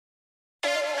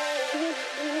Ain't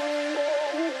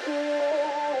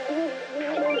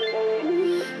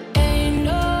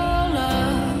no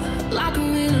love like a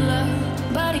real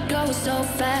love, but it goes so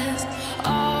fast.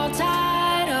 All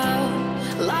tied up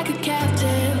like a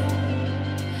captive.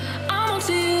 I'm on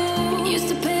to you. Used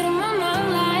to pay to my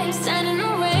life, standing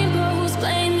on rainbows,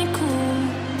 playing it cool.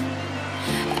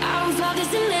 I haven't felt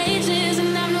this in ages,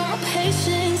 and I've no more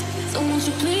patience. So won't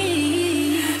you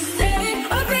please stay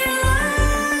a bit longer?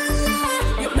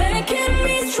 You're making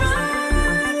me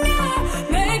stronger,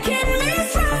 making me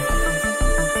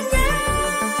stronger.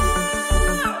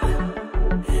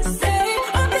 Stay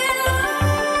a bit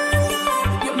longer.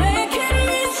 You're making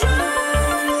me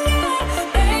stronger,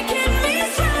 making me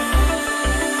stronger.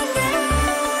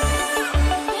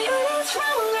 You're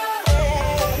stronger.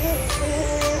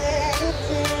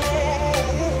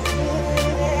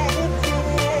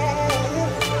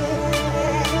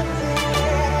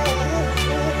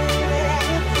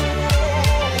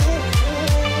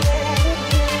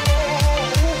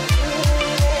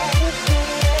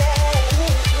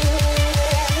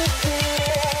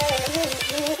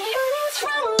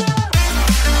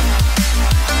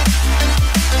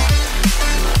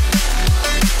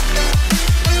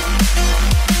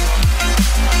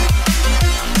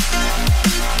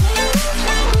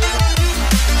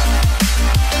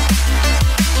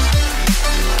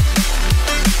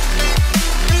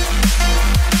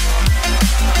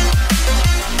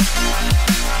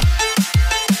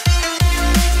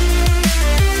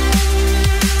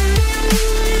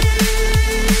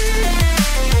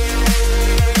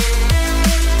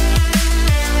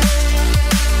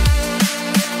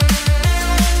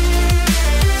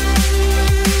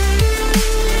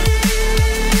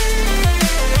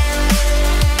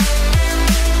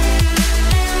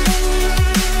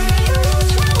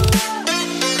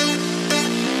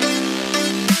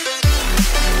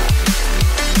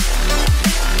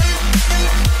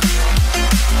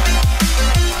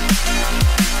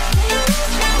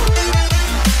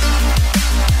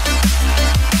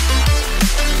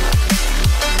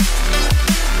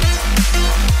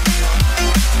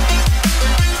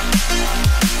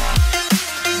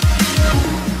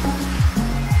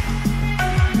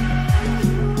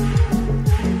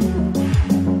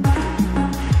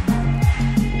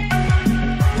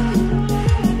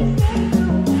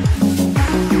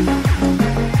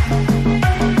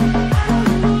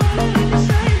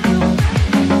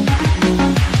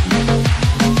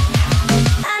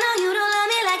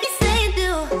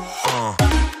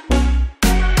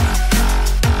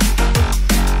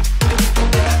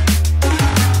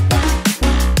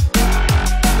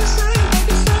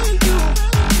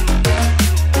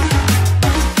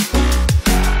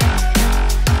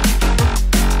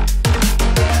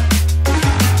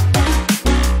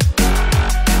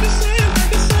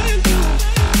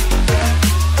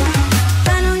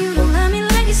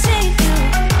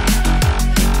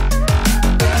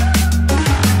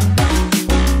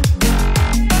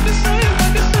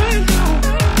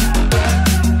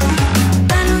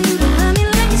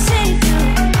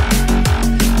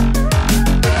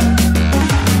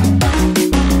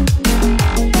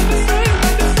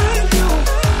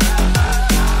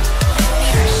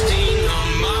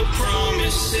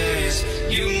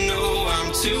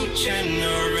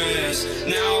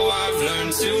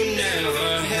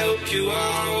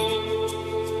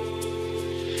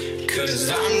 Cause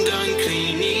I'm done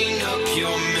cleaning up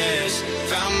your mess.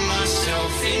 Found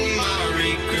myself in my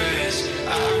regrets.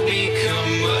 I've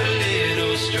become a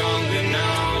little stronger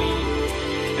now.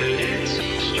 A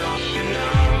little stronger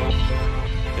now.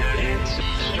 A little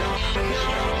stronger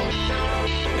now.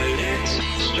 A little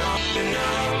stronger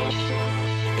now.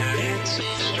 A little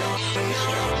stronger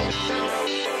now.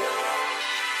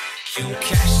 You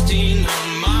cashed in on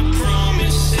my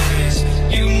promises.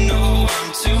 You know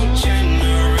I'm too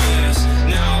generous.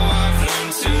 Now I've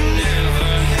learned to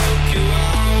never help you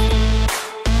out.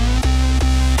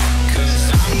 Cause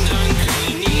I'm done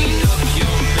cleaning up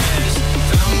your mess.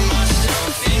 Found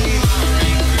myself in my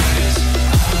regrets.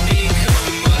 I've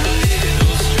become a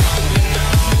little stronger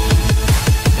now.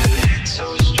 A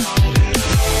little stronger now.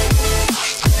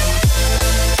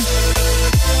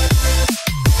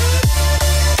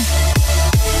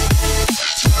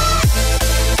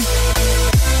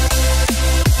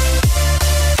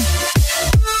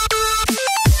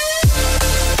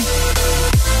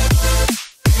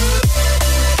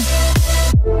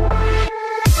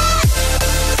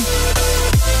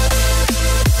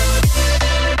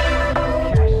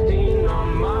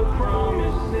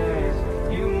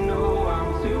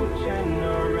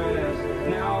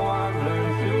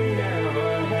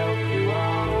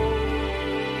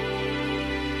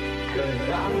 'cause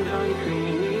I'm done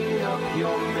cleaning up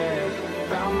your mess.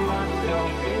 Found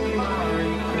myself in my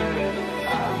regret.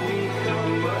 I've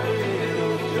become a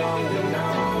little stronger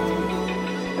now.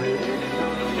 A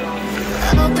little stronger.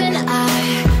 Open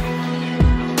eye,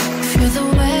 feel the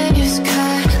waves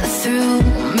cut through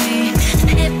me.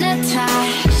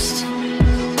 Hypnotized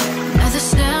by the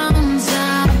sounds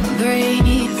I'm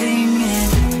breathing in.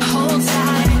 Hold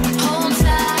tight,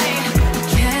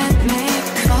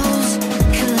 chemicals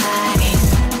collide.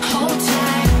 Hold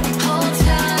tight, hold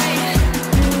tight,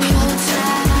 hold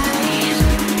tight.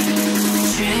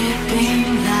 Dripping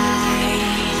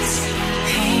lights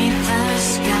paint the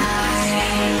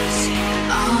skies,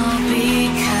 all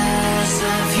because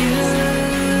of you.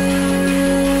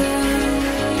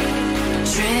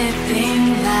 Dripping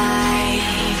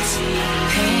lights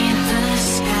paint the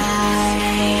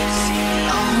skies,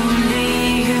 only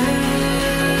you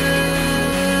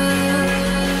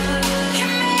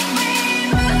can make me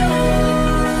move.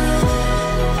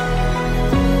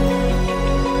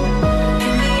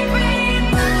 Can make me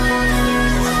move.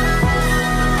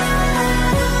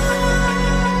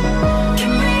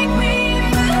 Can make me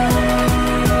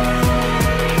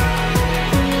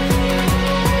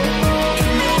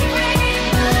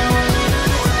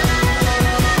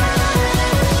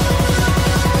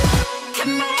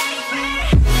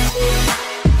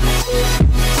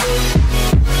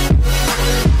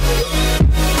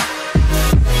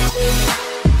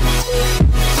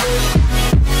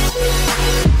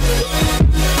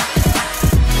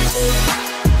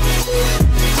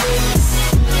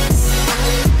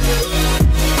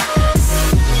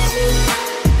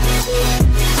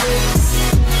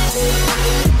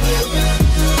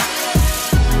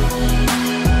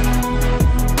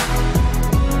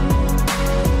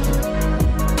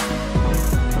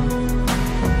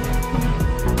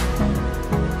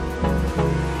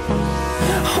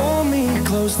Hold me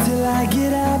close till I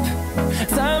get up.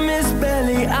 Time is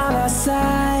barely on our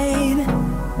side.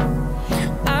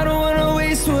 I don't wanna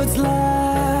waste what's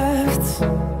left.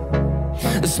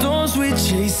 The storms we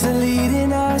chase are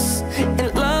leading us,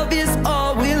 and love is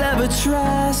all we'll ever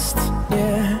trust.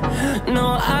 Yeah, no,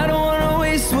 I don't wanna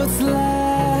waste what's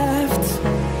left.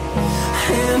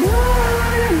 And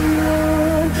on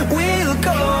we'll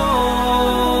go,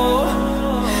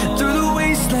 through the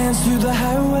wastelands, through the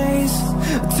highways,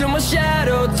 till my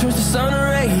shadow turns to sun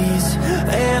rays.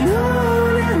 And on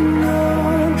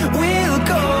we'll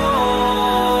go,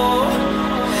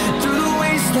 through the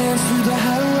wastelands, through the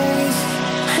highways,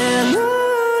 and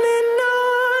on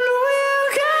we'll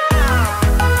go.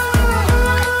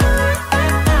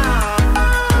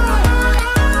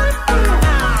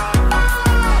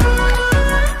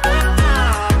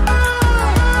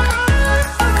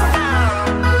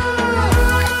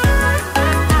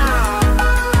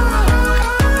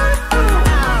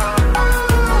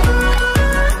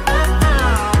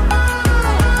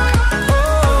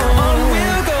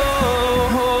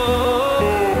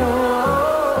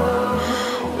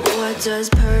 What does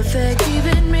perfect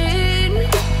even mean?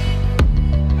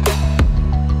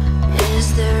 Is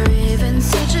there even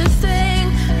such a thing?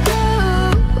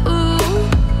 Ooh,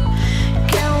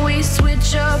 can we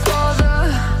switch up all the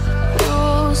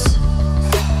rules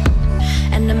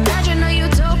and imagine a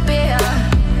utopia?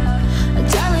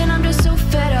 Darling, I'm just so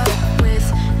fed up with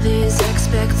these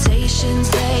expectations.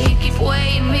 They keep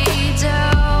weighing me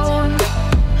down.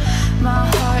 My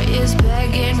heart is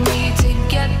begging me to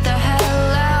get the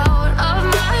hell out of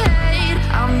my head.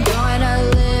 I'm gonna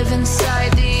live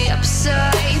inside the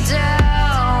upside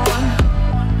down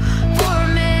for a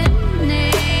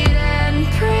minute and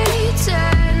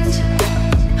pretend,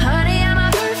 honey, I'm a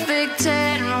perfect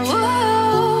 10.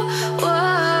 Whoa,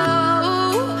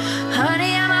 whoa,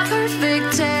 honey, I'm a perfect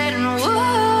 10.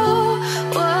 Whoa,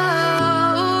 whoa.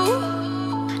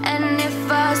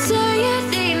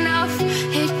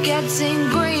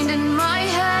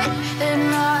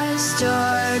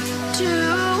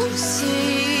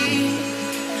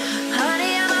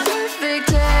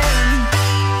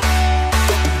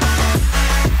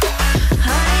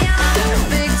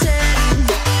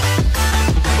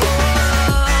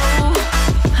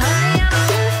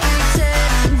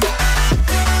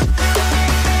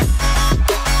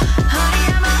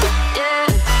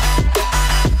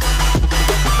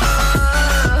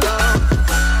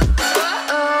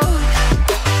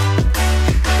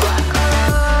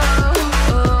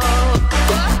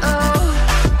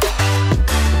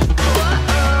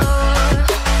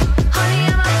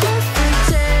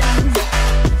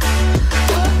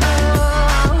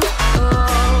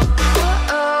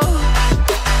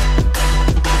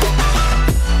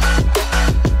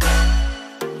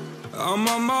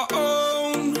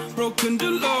 broke and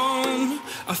alone.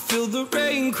 I feel the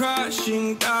rain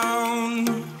crashing down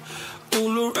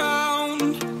all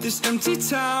around this empty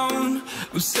town.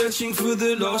 I'm searching for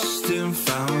the lost and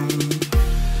found,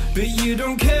 but you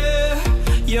don't care,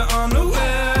 you're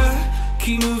unaware.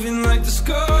 Keep moving like the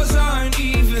scars aren't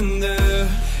even there.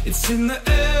 It's in the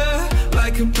air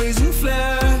like a blazing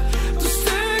flare. Don't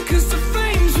stare 'cause the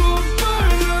flames will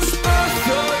burn us. I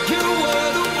thought you were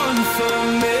the one for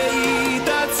me,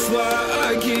 that's why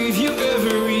I gave you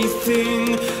everything.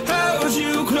 Held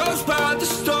you close by the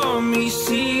stormy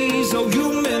seas. Oh, you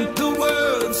meant the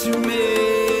world to me.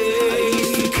 I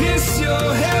used to kiss your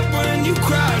head when you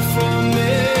cried for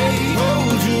me,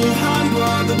 hold your hand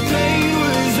while the pain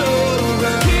was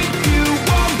over, keep you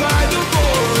warm by the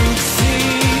roaring sea.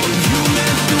 Oh, you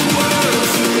meant the world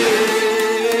to me.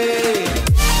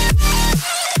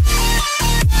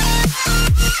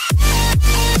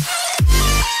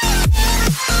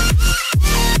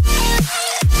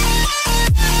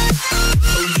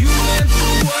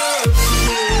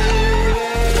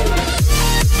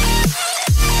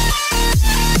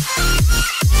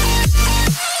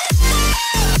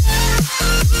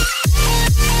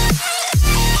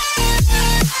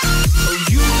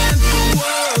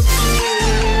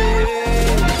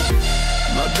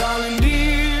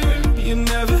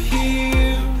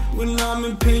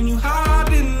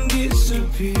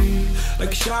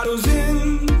 Like shadows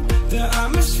in the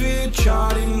atmosphere,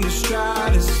 charting the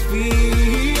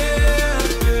stratosphere.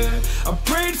 Yeah. I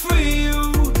prayed for you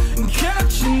and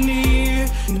kept you near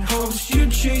in hopes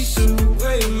you'd chase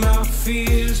away my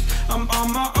fears. I'm on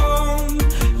my own,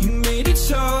 you made it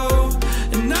so,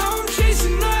 and now I'm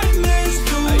chasing nightmares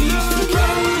too. I used to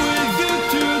run with you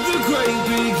through the great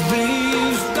big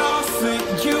leaves, laugh at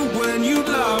you when you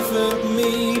laugh at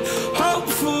me. Hope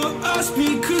for us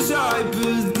because I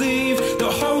believe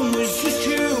the home was just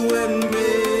you and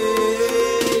me.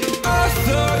 I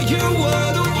thought you were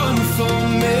the one for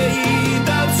me,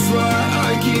 that's why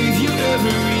I gave you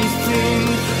everything.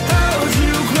 Held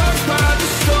you close by the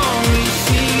stormy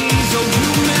seas. Oh, you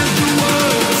meant the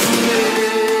world to me.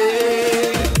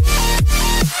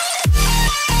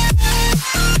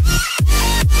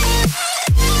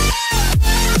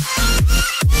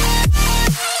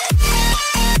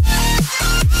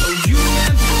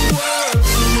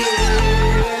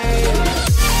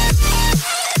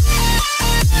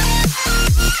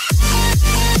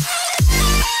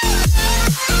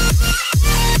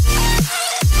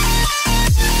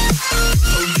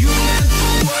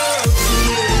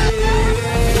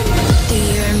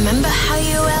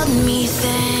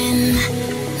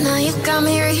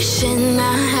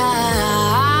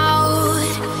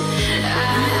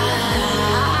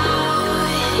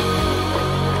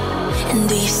 And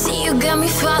do you see you got me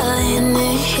falling in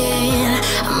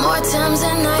more times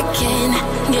than I can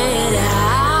get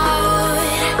out.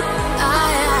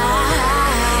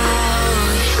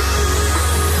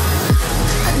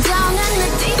 Down in the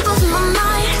deep of my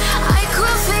mind, I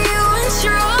crawl for you and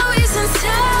you're always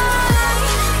inside.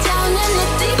 Down in the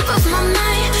deep of my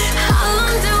mind, how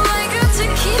long do I got to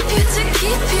keep you, to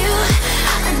keep you?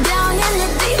 Down in the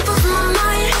deep of my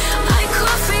mind, I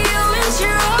crawl for you and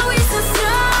you're always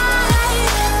inside.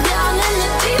 Down in the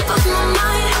deep of my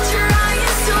mind,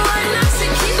 trying so hard not to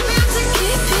keep you, to keep